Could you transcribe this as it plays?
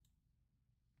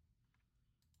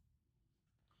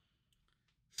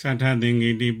Sata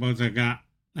Dingiti Posaka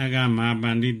Aga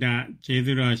Mabandita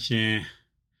Cheduroshin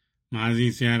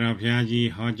Mazi Sierra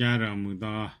Piaji Hojaro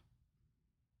Mudo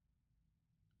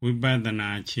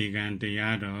Wibadana Chigan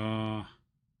Diado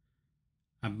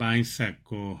Abain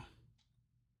Sako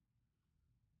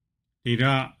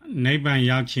Dira Neighbor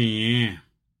Yachin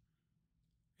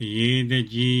Ye the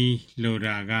G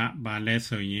Lodaga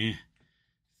Balesoyin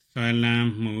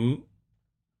Soilam Mu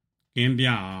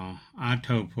Gimbia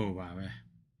Atopo Babe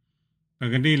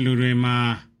Pagadi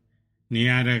Lurema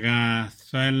Niadaga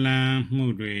Soilam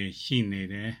Mudre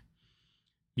Shinede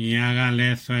Miaga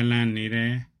Le Soilan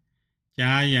Nide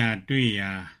Jaya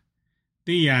Duya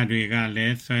Tia Driga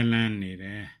Le Soilan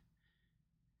Nide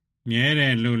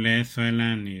Miere Lule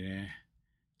Soilan Nide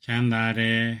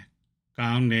Chandare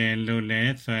Kaunde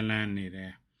Lule Soilan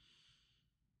Nide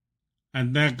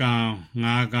Adakang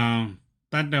Nagang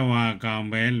Tatawa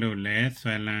Gambe Lule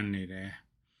Soilan Nide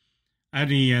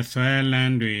Adia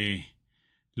Soilan Dui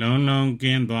Long Long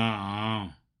Gendwa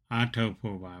Ato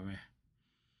Pobabe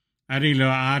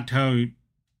Adilo Ato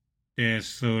de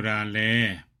Soda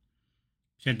Le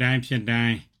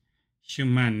Piedai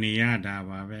Shuman Niada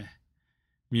Babe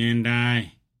Miendai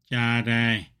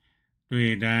Jadai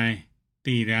Duidai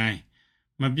Tidai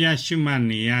Mabia Shuman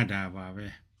Niada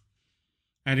Babe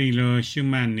Adilo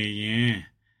Shuman Niyen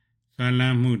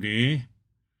Soilan Mude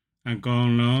A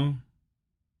Gong Long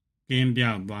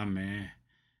Gimbia Bame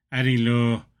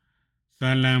Adilo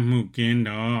Soilan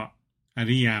Mukendo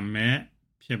Aria Me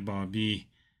Piebobi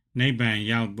Neighban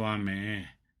Yao Bame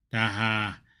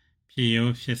Daha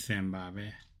Pio Shisen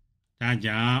Babe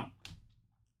Daja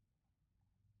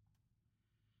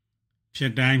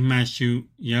Piedai Mashu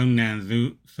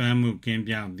Yonanzu Swamu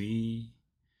Gimbia Di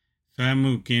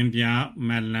Swamu Gimbia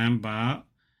Malamba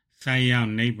Sayao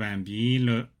Neighban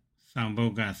Bilo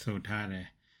Samboga Sotare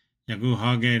Yagu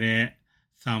Hogere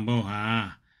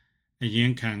Samboha A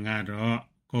yin Kangado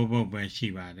Gobo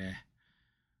Beshibade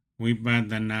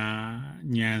Wibadana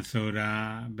Nyan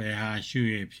Soda Beha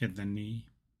Shuye Pietani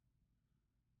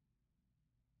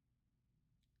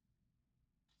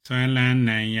Soilan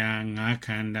Naya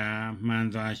Ngakanda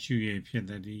Manza Shuye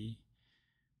Pietadi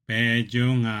Be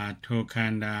Junga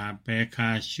Tokanda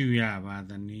Beka Shuya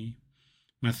Badani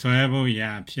Maswebo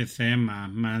Ya Piesema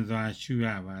Manza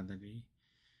Shuya Badadi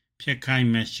Piekai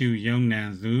Meshu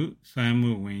Yonanzu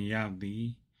Swamu Win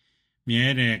Yaudi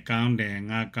Miere Gaunde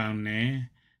Ngakaune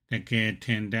Deke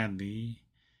Tendadi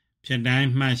Piedai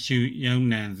Mashu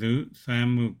Yonanzu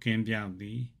Swamu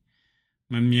Kimbiaudi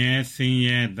Mamie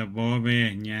Sinye the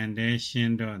Bobe Nyande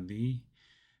Shindodi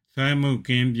Swamu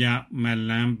Kimbia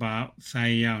Malamba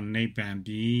Sayao Napan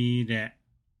Bide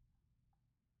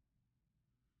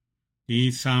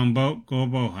Di Sambo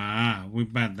Goboha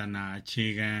Wibadana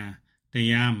Chigan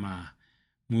Tayama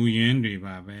Muyen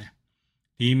Ribabe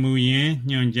Di Muyen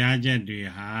Nyonjaja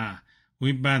Driha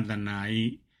Wibadana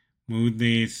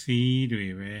Mude Si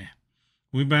Ribe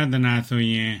Wibadana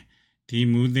Soyen Di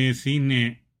Mude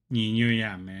Sine Nino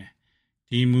Yame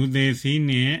Di Mude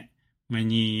Sine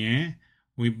Maniye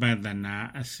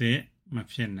Wibadana Ase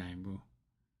Mapshenaibu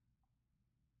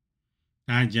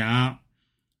Daja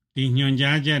Di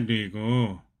Nyonjaja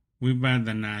Drigo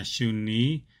Wibadana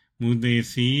Shuni Mude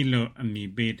Si Lo Ami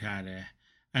Betare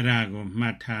Arago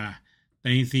Mata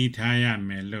Tainsi Taya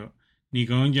Melo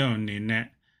Nigonjo Nine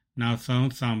Now Song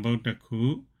Sambo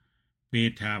Taku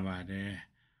Beta Bade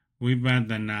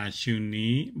Wibadana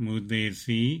Shuni Mude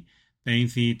Si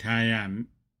Tainsi Taya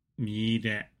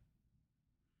Mide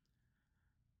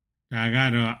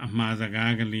Dagaro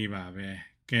Amazagali Babe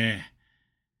Ke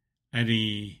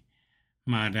Adi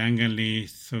Madangali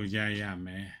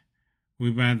Sojayame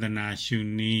Wibadana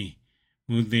Shuni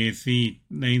Mude Si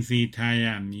Tainsi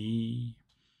Taya Mi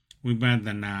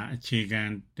Wibadana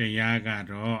Chigan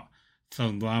Tayagaro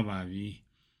Songwabavi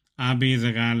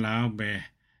Abizaga Laube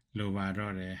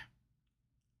Lobadore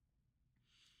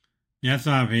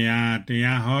Yasavia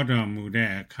Tayahodo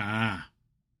Mude Ka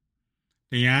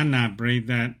Tayana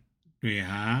Breda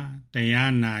Dweha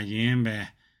Tayana Yembe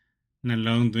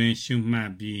Nalong Dwin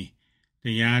Shumabi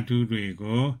Tayatu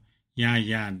Dwego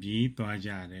Ya Bi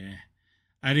Twajare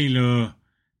Arilo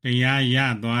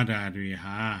Taya Dwada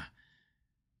Dweha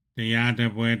Tayada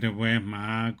Bwe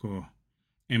Mago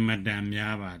Emadam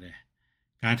Yabade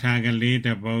Gata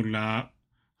Galita Bola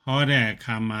Hode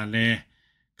Kamale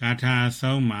Gata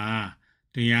Soma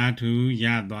Tayatu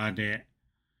Yadwade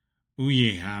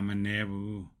Uye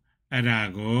Hamanebu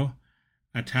Adago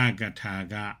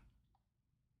Atagataga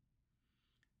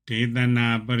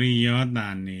Dedana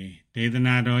Pariyodani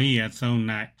Dedana Doi at so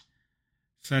night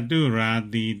Sadura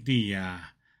di Dia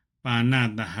Pana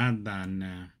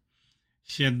Dahadana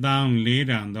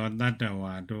 8,400 သောတတ္တ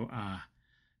ဝါတို့အား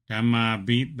ဓမ္မာ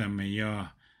ဘိသမယော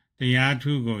တရား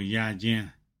ထုကိုရခြင်း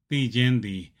သိခြင်းသ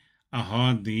ည်အဟော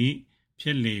သည်ဖြ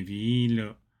စ်လေပြီ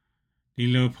လို့ဒီ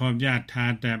လိုဖော်ပြ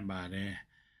ထားတတ်ပါတယ်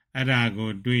အဲ့ဒါ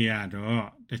ကိုတွေ့ရတော့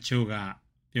တချို့က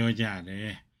ပြောကြတ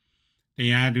ယ်တ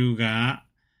ရားထုက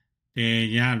တည်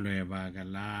ရလွယ်ပါက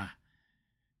လား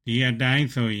ဒီအတိုင်း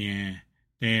ဆိုရင်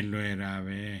တည်လွယ်တာ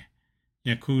ပဲယ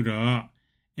ခုတော့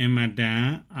အင်မတန်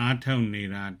အားထုတ်နေ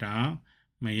တာတောင်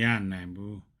မရနိုင်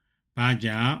ဘူးဘာ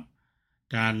ကြောင့်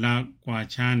ဒါလောက်ကွာ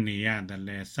ခြားနေရတယ်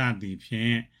လဲစသည်ဖြ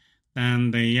င့်တန်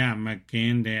တရားမက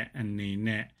င်းတဲ့အနေ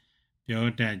နဲ့ပြော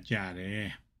တတ်ကြတယ်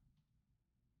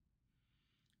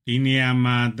ဒီနေရာ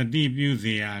မှာတတိပြုเ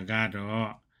สียကတော့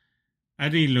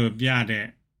အဲ့ဒီလိုပြတဲ့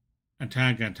အထာ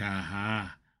ကထာဟာ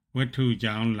ဝတ္ထု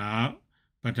ကြောင့်လောက်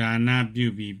ပဓာနာပြု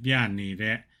ပြီးပြနေ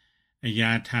တဲ့အ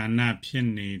ရာဌာနဖြစ်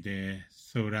နေတယ်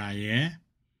ဆိုတာရဲ့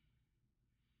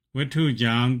ဝတ္ထု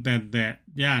ကြောင့်သက်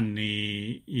ပြနေ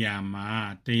ရမှာ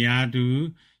တရားသူ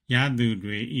ရသူ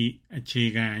တွေဤအခြေ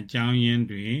ခံအကြောင်းရင်း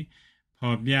တွေ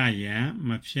ဖော်ပြရန်မ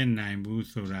ဖြစ်နိုင်ဘူး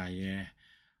ဆိုတာရဲ့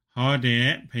ဟောတဲ့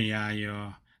ဖရာရော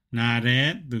နာတဲ့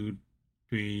သူ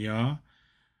တွေရော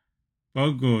ပု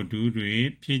ဂ္ဂိုလ်သူတွေ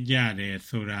ဖြစ်ကြတယ်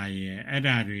ဆိုတာရဲ့အဲ့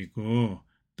ဒါတွေကို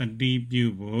တတိပြု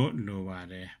ဖို့လိုပါ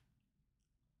တယ်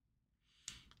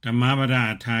ဓမ္မပဒ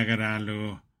ထာဂရာလို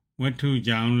ဝတ္ထု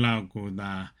ကြောင့်လောက်ကို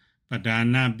သာပဓာ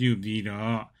နာပြုပြီး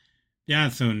တော့ပြ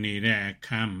ဆိုနေတဲ့အ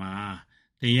ခါမှာ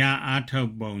တရားအားထု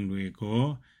တ်ပုံတွေကို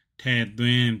ထည့်သွ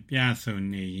င်းပြဆို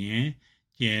နေရင်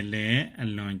ကျယ်လဲအ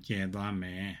လွန်ကျယ်သွားမ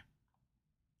ယ်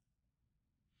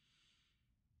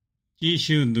ကြည့်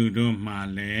ရှုသူတို့မှ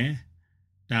လည်း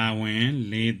တာဝန်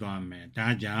လေးသွားမယ်ဒါ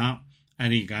ကြောင့်အ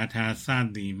ရိဂါထာစ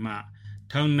သည်မှ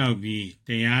ထုံနှုတ်ပြီးတ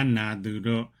ရားနာသူ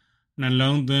တို့နှ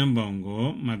လုံးသွင်းပုံကို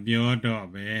မပြောတော့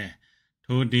ပဲ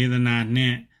ထိုဒေသနာနှ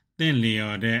င့်သင့်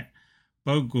လျော်တဲ့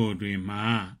ပုဂ္ဂိုလ်တွေမှာ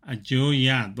အကျိုးရ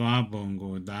သွားပုံ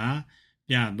ကိုသာ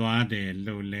ပြသွားတယ်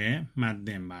လို့လည်းမှတ်သ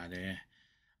င့်ပါတယ်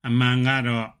အမှန်က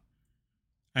တော့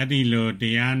အဲ့ဒီလိုတ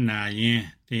ရားနာရင်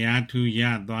တရားထူရ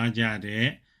သွားကြတဲ့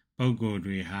ပုဂ္ဂိုလ်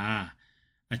တွေဟာ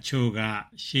အချို့က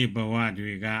ရှေ့ဘဝ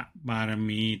တွေကပါရ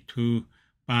မီထူ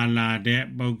ပါလာတဲ့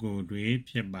ပုဂ္ဂိုလ်တွေ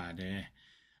ဖြစ်ပါတယ်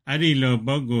အဲ့ဒီလို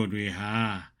ပုဂ္ဂိုလ်တွေဟာ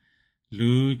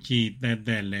လူကြည်သ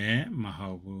က်လည်းမဟု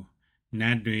တ်ဘူးန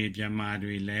တ်တွေမြမာ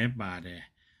တွေလည်းပါတယ်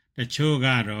တချို့က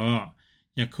တော့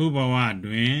ယခုဘဝ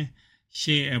တွင်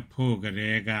ရှေ့အဖို့က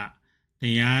လေးကတ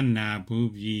ရားနာ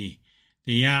ဘူးပြီးတ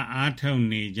ရားအားထုတ်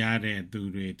နေကြတဲ့သူ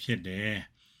တွေဖြစ်တယ်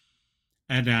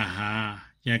အဲ့ဒါဟာ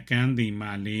ရကန်းဒီ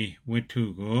မာလေးဝတ္ထု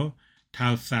ကိုထော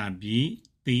က်ဆပြီး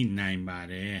သိနိုင်ပါ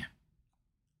တယ်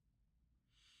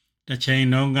တစ်ချိန်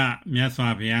လုံးကမြတ်စွာ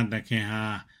ဘုရားသခင်ဟာ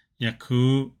ယခု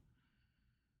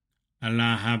အ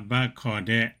လာဟဘတ်ခေါ်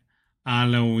တဲ့အာ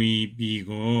လဝီပြည်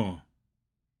ကို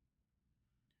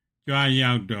ကြွား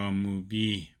ရောက်တော်မူ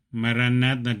ပြီးမရဏ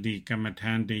တတိကမ္မ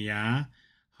ထံတရား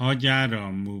ဟောကြား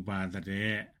တော်မူပါ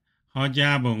တဲ့ဟော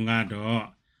ကြားပုံကတော့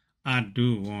အတု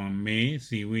ဝံမေ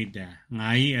စီဝိတံငါ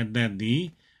၏အသက်သည်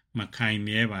မခိုင်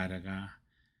မြဲပါတကား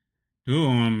ဒု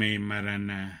ဝံမေမရဏံ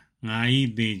ငါ၏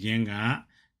သေခြင်းက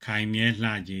ခိုင်မြဲ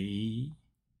လှကြ၏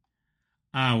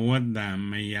အဝတ္တံ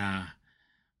မယာ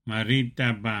မရိတ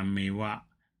ပ္ပမေဝ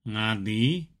ငါသ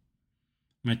ည်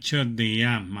မချွတ်သေးရ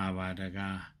မှာပါတ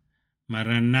ကားမရ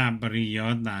ဏပရိ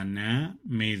ယောတာနံ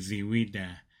မေဇီဝိတံ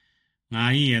ငါ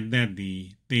၏အသက်သည်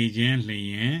သေခြင်း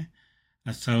လျင်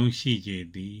အဆုံးရှိကြ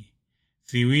သည်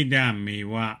ဇီဝိတမေ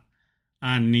ဝ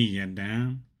အနိယတံ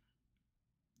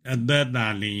အသက်သာ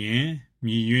လျင်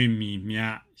မြည်၍မြည်မြ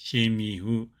ရှေမည်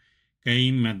ဟုကိ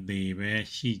မ့်မသေးပဲ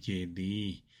ရှိကြသည်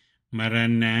မရ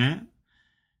ဏံ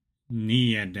နိ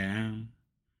ယတံ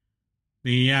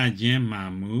သေရခြင်းမှ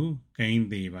မူကိမ့်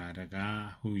သေးပါတကား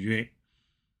ဟု၍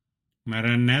မရ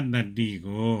ဏတတိ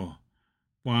ကို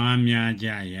ပွားများကြ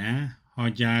ရန်ဟော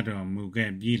ကြားတော်မူ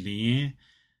ခဲ့ပြီးလျင်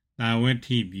သာဝ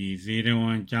တိပြည်ဇေရ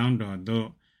ဝံကျောင်းတော်သို့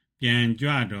ပြန်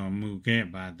ကြွတော်မူခဲ့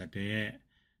ပါတဲ့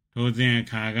ထိုစဉ်အ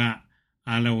ခါက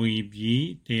အာလဝီပြည်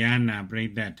တရားနာပရိ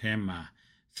သတ်ထဲမှာ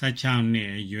16နှ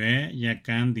စ်အရွယ်ရက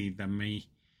န်းသည်သမီး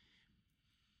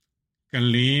က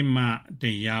လေးမတ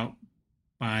ယောက်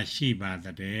ပါရှိပါ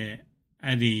တဲ့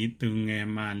အဲ့ဒီသူငယ်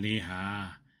မလေးဟာ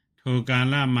ထိုကာ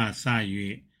လမှစ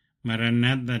၍မရဏ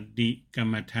တတိကမ္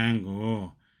မထံကို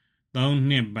3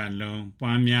 နှစ်ပတ်လုံး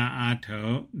ပွားများအားထု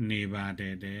တ်နေပါတ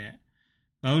ယ်တဲ့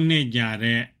3 နှစ်ကြာ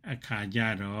တဲ့အခါကျ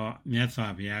တော့မြတ်စွာ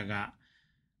ဘုရားက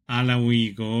အာလ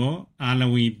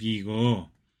ဝီပြည်ကို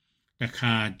တ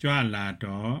ခါကြွလာ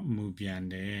တော်မူပြန်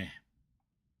တယ်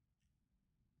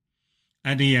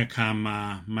အဲ့ဒီအခါမှာ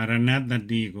မရဏတ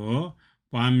တိကို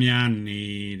ပွားများနေ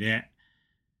တဲ့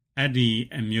Adi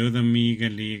Amyodami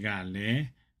Galigale,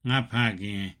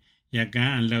 Napagin,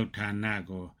 Yagan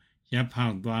Lotanago,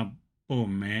 Yapau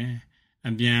Pome,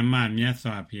 Abiama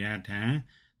Miaswa Piatan,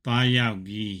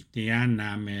 Toyaugi,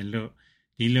 Diana Melo,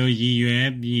 Dilo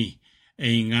Yuebi,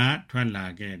 Ainga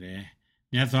Twalagede,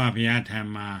 Miaswa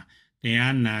Piatama,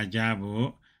 Diana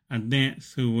Jabo, and then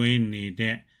Suwe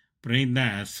Nide,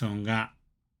 Breda Songa.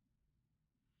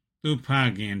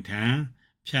 Tupagin Tan,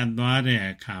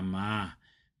 Piadware Kama.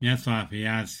 မြတ်စွာဘု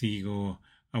ရားစီကို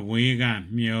အဝေးက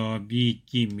မျှော်ပြီး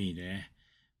ကြည့်မိတယ်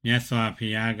မြတ်စွာဘု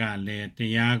ရားကလည်းတ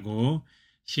ရားကို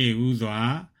ရှေ့ဦးစွာ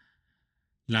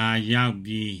လာရောက်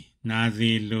ပြီးနာ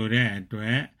စီလိုတဲ့အတွ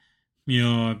က်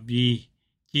မျှော်ပြီး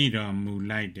ကြည့်တော်မူ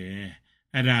လိုက်တယ်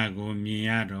အဲ့ဒါကိုမြင်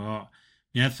ရတော့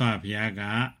မြတ်စွာဘုရားက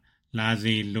လာ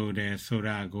စီလိုတယ်ဆို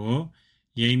တာကို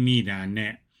ရိပ်မိတာ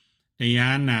နဲ့တ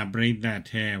ရားနာပရိသတ်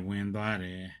ထဲဝင်သွားတ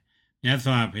ယ်မြတ်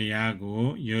စွာဘုရားကို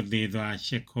ယုတ်သေးစွာ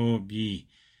ရှိခိုးပြီး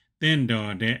တင့်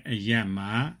တော်တဲ့အရက်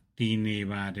မှာတည်နေ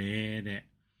ပါတယ်တဲ့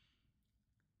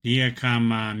ဒီအခါ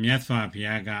မှာမြတ်စွာဘု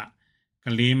ရားကက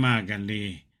လေးမက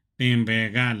လေးသင်ဘယ်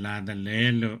ကလာသလဲ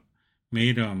လို့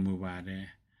မေးတော်မူပါတယ်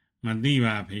မသိ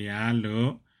ပါဘုရားလို့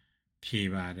ဖြေ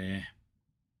ပါတယ်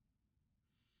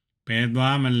ဘယ်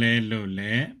သွားမလဲလို့လ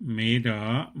ည်းမေး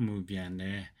တော်မူပြန်တ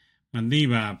ယ်မသိ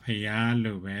ပါဘုရား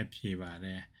လို့ပဲဖြေပါတ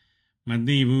ယ်မ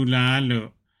သိဘူးလားလို့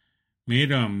မေး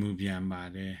တော်မူပြန်ပါ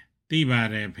တယ်သိပါ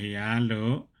တယ်ဖေယား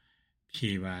လို့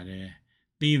ဖြေပါတယ်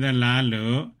သိသလား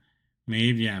လို့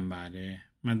မေးပြန်ပါတယ်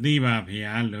မသိပါဖေ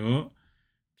ယားလို့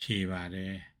ဖြေပါတ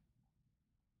ယ်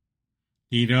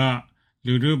ဒီတော့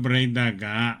လူတို့ပရိသတ်က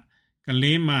က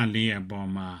လေးမလေးအပေါ်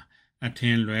မှာအထ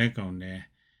င်လွဲကုန်တယ်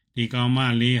ဒီကောင်မ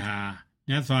လေးဟာ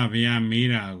မြတ်စွာဘုရားမေး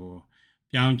တာကို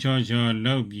ပြောင်းချောချော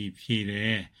လှုပ်ပြီးဖြေတ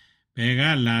ယ်ဘယ်က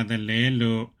လာသလဲ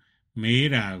လို့မေး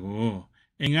တာကို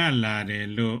အင်္ဂလာတယ်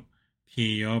လို့ဖြေ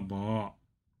ရောပေါ့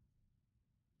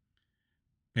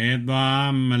ဘယ်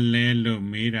သွားမလဲလို့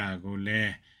မေးတာကိုလဲ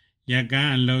ရက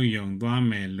န်းအလုံးယုံသွား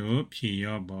မယ်လို့ဖြေ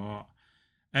ရောပေါ့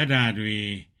အဲ့ဒါတွေ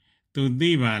သူ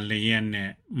သိပါလျက်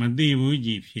နဲ့မသိဘူး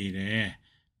ကြီးဖြေတယ်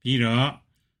ပြီးတော့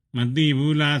မသိ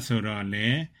ဘူးလားဆိုတော့လေ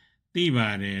သိပါ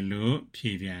တယ်လို့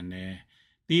ဖြေပြန်တယ်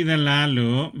သိသလား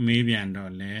လို့မေးပြန်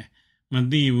တော့လေမ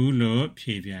သိဘူးလို့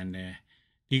ဖြေပြန်တယ်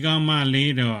ဒီကောင်မ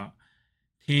လေးတော့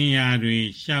ထင်ရာတွေ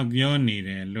ရှောက်ပြောနေတ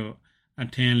ယ်လို့အ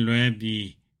ထင်လွဲပြီး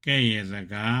ကဲ့ရဲ့စ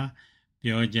ကား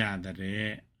ပြောကြ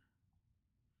တဲ့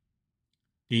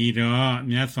ဒီတော့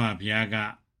မြတ်စွာဘုရားက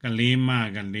ကလေးမ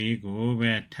ကလေးကို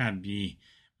ပဲထပ်ပြီး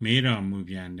မေးတော်မူ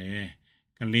ပြန်တယ်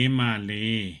ကလေးမ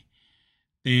လေး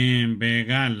သင်ဘယ်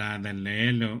ကလာသလဲ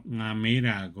လို့ငါမေး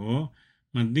တာကို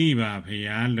မသိပါဘု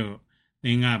ရားလို့သ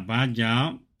င်ကဘာကြော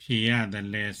င့်ဖြေရသ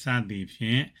လဲစသည်ဖြ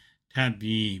င့်ထပ်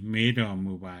ပြီးမေးတော်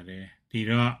မူပါတယ်ဒီ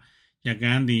တော့ရက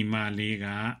န်းဒီမလေးက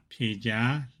ဖြေချ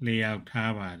လျှောက်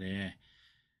ထားပါတယ်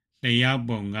လျှောက်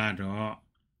ပုံကတော့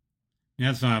မြ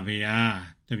တ်စွာဘုရား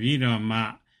တပည့်တော်မှ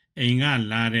အိမ်က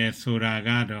လာတယ်ဆိုတာက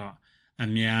တော့အ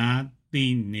များသိ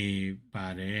နေပါ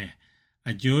တယ်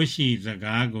အကျိုးရှိစ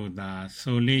ကားကိုသာ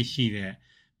ဆိုလေးရှိတဲ့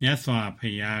မြတ်စွာဘု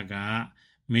ရားက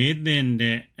မေး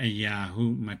တဲ့အရာဟု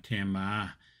မထင်ပါ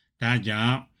ဒါကြော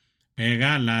င့်ဘယ်က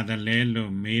လာသလဲ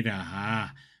လို့မေးတာဟာ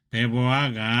ဘယ်ဘဝ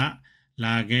က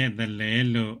လာခဲ့သလဲ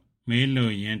လို့မေး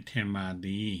လို့ရင်ထင်ပါသ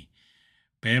ည်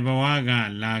ဘယ်ဘဝက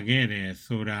လာခဲ့တယ်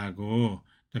ဆိုတာကို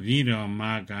တပည့်တော်မ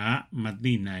ကမ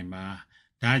သိနိုင်ပါ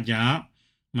ဒါကြောင့်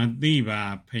မသိပါ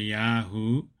ဖယားဟု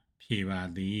ဖြေပါ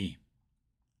သည်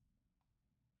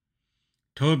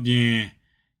ထို့ပြင်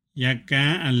ရက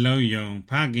န်းအလုံးယုံ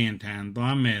ဖခင်ထံ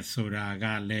သွားမယ်ဆိုတာက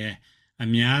လည်းအ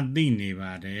များသိနေ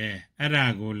ပါတယ်အဲ့ဒါ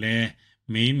ကိုလည်း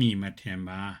မေးမိမထင်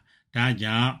ပါဒါ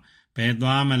ကြောင့်ဘယ်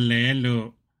သွားမလဲလို့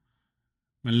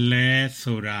မလဲ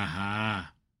ဆိုတာဟာ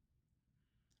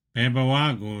ဘယ်ဘဝ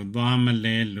ကိုသွားမ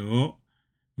လဲလို့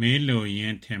မေးလို့ရ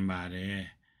င်ထင်ပါတယ်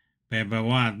ဘယ်ဘ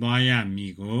ဝသွားရမ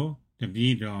ည်ကိုတပ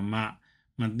ည့်တော်မှ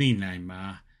မသိနိုင်ပါ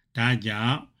ဒါကြော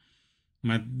င့်မ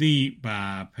သိပါ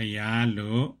ဖယား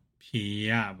လို့ဖြေ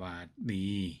ရပါသ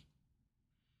ည်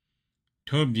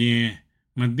ထို့ပြင်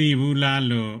မသိဘူးလား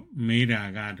လို့မေးတာ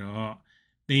ကတော့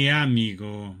သိရမည်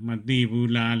ကိုမသိ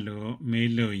ဘူးလားလို့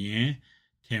မေးလို့ရင်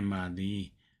ထင်ပါသည်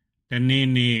တနေ့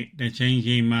နေ့တစ်ချိန်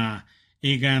ချိန်မှာ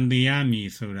ဧကံသိရမည်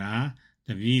ဆိုတာတ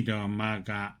ပည့်တော်မ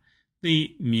ကသိ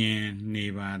မြင်နေ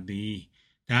ပါသည်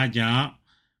ဒါကြောင့်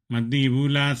မသိ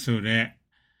ဘူးလားဆိုတဲ့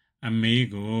အမေး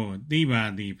ကိုသိပါ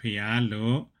သည်ဖယား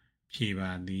လို့ဖြေ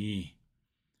ပါသည်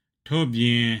ထို့ပြ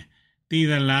င်သိ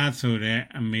သလားဆိုတဲ့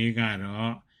အမေးက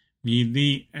တော့မြည်သ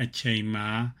ည့်အချိန်မှာ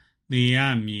သိရ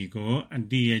မည်ကိုအ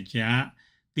တိအကျ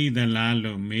သိသလား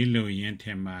လို့မေးလို့ရင်ထ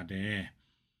င်ပါတယ်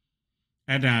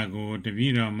ဒါကိုတပ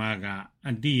ည့်တော်မက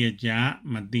အတိအကျ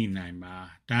မသိနိုင်ပါ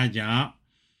ဒါကြောင့်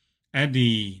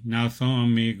ဒီနောက်ဆုံးအ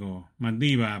မေကိုမ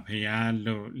သိပါဖရာ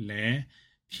လို့လည်း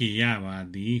ဖြေရပါ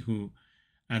သည်ဟု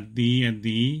အ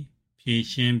သီးဖြေ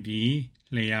ရှင်းပြီး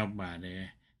လျှောက်ပါတယ်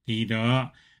ဒီတော့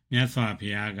မြတ်စွာဘု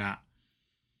ရားက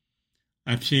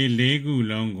အဖြေ၄ခု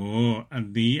လုံးကိုအ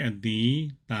သီး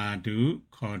သာဓု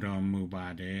ခေါ်တော်မူပါ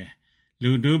တယ်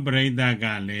လူတို့ပရိသတ်က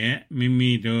လည်းမိ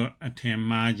မိတို့အထင်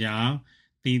မှားကြောင်း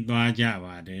သိသွားကြ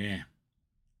ပါတယ်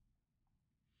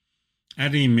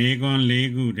ဒီမေခွန်း၄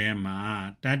ခုထဲမှာ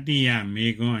တတိယမေ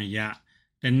ခွန်းအရ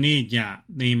တနေ့ကျ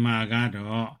သေမာက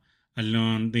တော့အလွ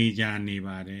န်သေးကြနေ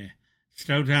ပါတယ်စ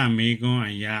တုထမေခွန်း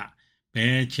အရဘ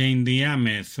ယ်ချိန်သေရမ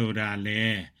ယ်ဆိုတာလဲ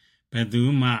ဘယ်သူ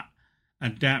မှအ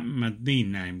တတ်မသိ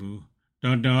နိုင်ဘူး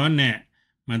တော်နဲ့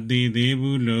မသေးသေး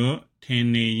ဘူးလို့ထင်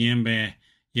နေရင်ပဲ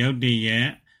ရုတ်တရက်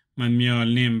မမျှော်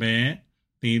လင့်ပဲ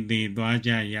သေသွား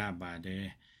ကြရပါတယ်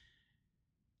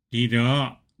ဒီတော့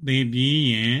သေပြီး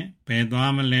ရင်ဘယ်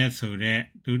သွားမလဲဆိုတဲ့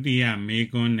ဒုတိယမေ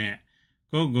ခွန်းနဲ့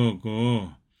ကို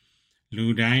လူ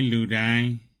တိုင်း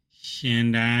ရှင်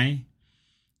တိုင်း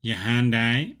ယဟန်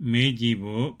တိုင်းမေးကြည့်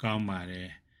ဖို့ကောင်းပါတယ်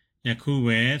ယခု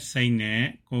ပဲစိတ်နဲ့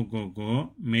ကို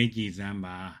မေးကြည့်စမ်း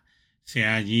ပါဆ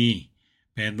ရာကြီး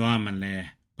ဘယ်သွားမလဲ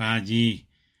ဘာကြီး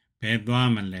ဘယ်သွား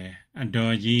မလဲအ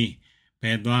တော်ကြီးဘ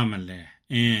ယ်သွားမလဲ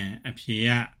အဖြေရ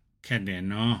ခက်တယ်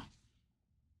နော်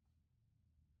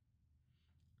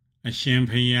အရှင်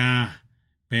ဖျား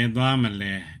ဘယ်သွားမ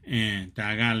လဲဒါ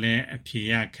ကလည်းအဖြေ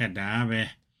ရခက်တာပဲ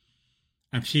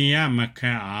အဖြေရမခ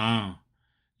က်အောင်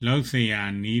လောက်เสีย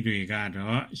နည်းတွေက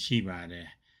တော့ရှိပါတယ်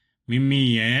မိမိ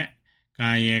ရဲ့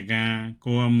ကာယကံ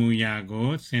ကိုယ်အမူအရာကို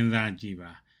စဉ်းစားကြည့်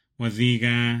ပါဝစီ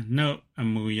ကံနှုတ်အ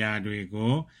မူအရာတွေ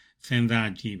ကိုစဉ်း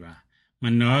စားကြည့်ပါမ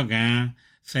နောကံ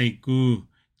စိတ်ကူး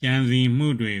ကြံစည်မှု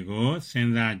တွေကိုစ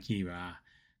ဉ်းစားကြည့်ပါ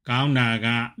ကောင်းတာက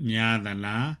များသ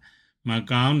လားမ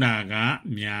ကောင်းတာက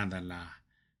များသလား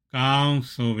ကောင်း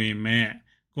ဆိုပေမဲ့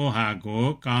ကိုယ့်ဟာကို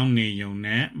ကောင်းနေုံ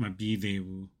နဲ့မပြီးသေး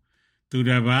ဘူးသူ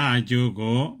တစ်ပါးအကျိုး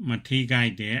ကိုမထိခို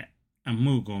က်တဲ့အ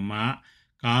မှုကိုမှ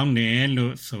ကောင်းတယ်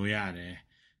လို့ဆိုရတယ်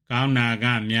ကောင်းတာက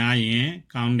များရင်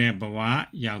ကောင်းတဲ့ဘဝ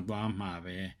ရောက်သွားမှာ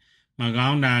ပဲမကော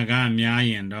င်းတာကများ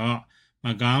ရင်တော့မ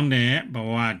ကောင်းတဲ့ဘ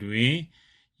ဝတွေ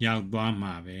ရောက်သွား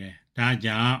မှာပဲဒါ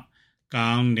ကြောင့်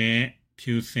ကောင်းတဲ့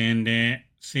ဖြူစင်တဲ့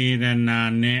စေတနာ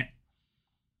နဲ့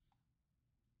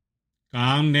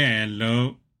ကောင်းတဲ့အလုပ်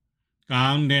ကော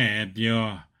င်းတဲ့အပြော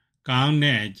ကောင်း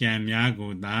တဲ့အကြံများ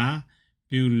ကိုသာ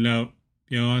ပြုလုပ်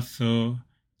ပြောဆို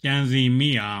ကြံစည်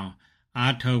မိအောင်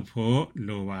အားထုတ်ဖို့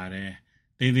လိုပါတယ်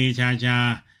သေသေးချာချာ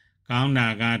ကောင်းတာ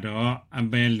ကတော့အ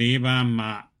ပယ်၄ပါးမှ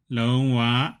လုံးဝ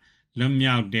လွတ်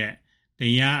မြောက်တဲ့တ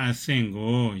ရားအဆင့်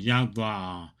ကိုရောက်သွား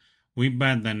အောင်ဝိပ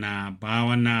ဿနာဘာဝ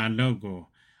နာအလုပ်ကို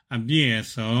အပြည့်အ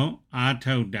စုံအား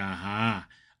ထုတ်တာဟာ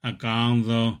အကောင်း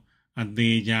ဆုံးအ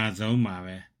သေးချာဆုံးပါ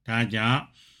ပဲဒါကြောင့်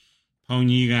ဘုန်း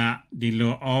ကြီးကဒီ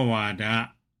လိုဩဝါဒ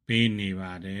ပေးနေ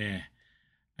ပါတယ်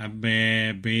အပယ်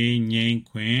ဘေးငြိမ်း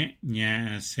ခွင့်ဉာဏ်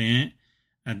အဆင့်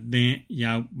အသင့်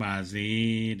ရောက်ပါစေ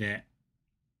တဲ့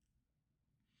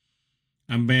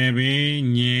အပယ်ဘေး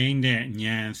ငြိမ်းတဲ့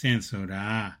ဉာဏ်အဆင့်ဆိုတာ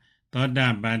သောတာ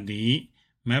ပတ္တိ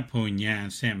မက်ဖို့ဉာဏ်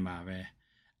အဆင့်ပါပဲ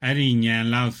အဲ့ဒီဉာဏ်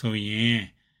လောက်ဆိုရင်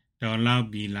တော်လောက်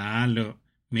ပြီလားလို့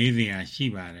မေးစရာရှိ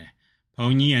ပါတယ်ဘု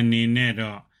န်းကြီးအနေနဲ့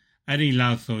တော့အဲ့ဒီ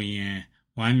လောက်ဆိုရင်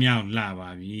ဝမ်းမြောက်လှ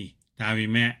ပါပြီဒါပေ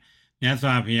မဲ့မြတ်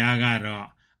စွာဘုရားကတော့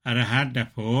အရဟတ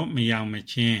ဖို့မရောက်မ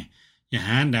ချင်းယဟ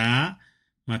န္တာ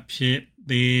မဖြစ်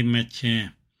သေးမချင်း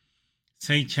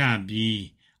စိတ်ချပြီး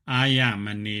အာရမ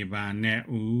နေပါနဲ့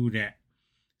ဦးတဲ့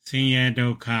ဆင်းရဲဒု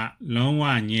က္ခလုံးဝ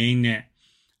ငြိမ်းတဲ့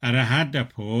အရဟတ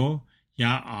ဖို့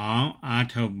ရောက်အောင်အား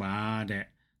ထုတ်ပါတဲ့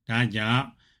ဒါကြောင့်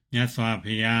မြတ်စွာ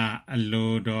ဘုရားအ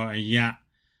လိုတော်အရ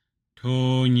ထို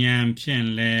ဉာဏ်ဖြင့်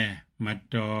လဲမ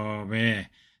တော်ပဲ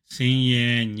ဆင်းရဲ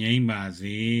ငြိမ်းပါ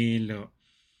စေလို့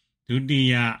ဒုတိ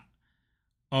ယ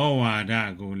ဩဝါဒ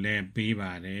ကိုလည်းပေး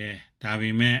ပါတယ်ဒါ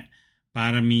ပေမဲ့ပါ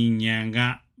ရမီဉာဏ်က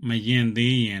မရင်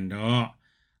သေးရင်တော့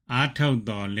အားထုတ်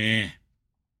တော်လဲ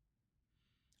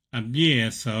အပြည့်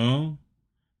အစုံ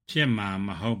ဖြစ်မှာမ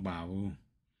ဟုတ်ပါဘူး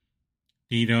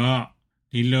ဒီတော့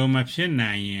ဒီလိုမဖြစ်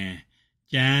နိုင်ရင်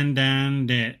ကြမ်းတမ်း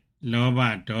တဲ့လောဘ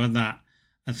ဒေါသ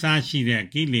အစရှိတဲ့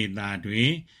ကိလေသာတွေ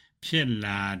ဖြစ်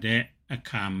လာတဲ့အ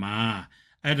ခါမှာ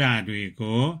အဲ့ဓာတွေ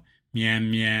ကိုမြန်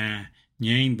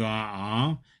ငြိမ်းသွားအော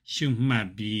င်ရှုမှတ်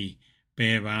ပြီးပ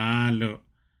ယ်ပါလို့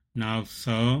နောက်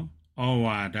ဆုံးဩ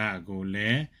ဝါဒကိုလ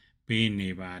ည်းပေးနေ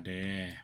ပါတယ်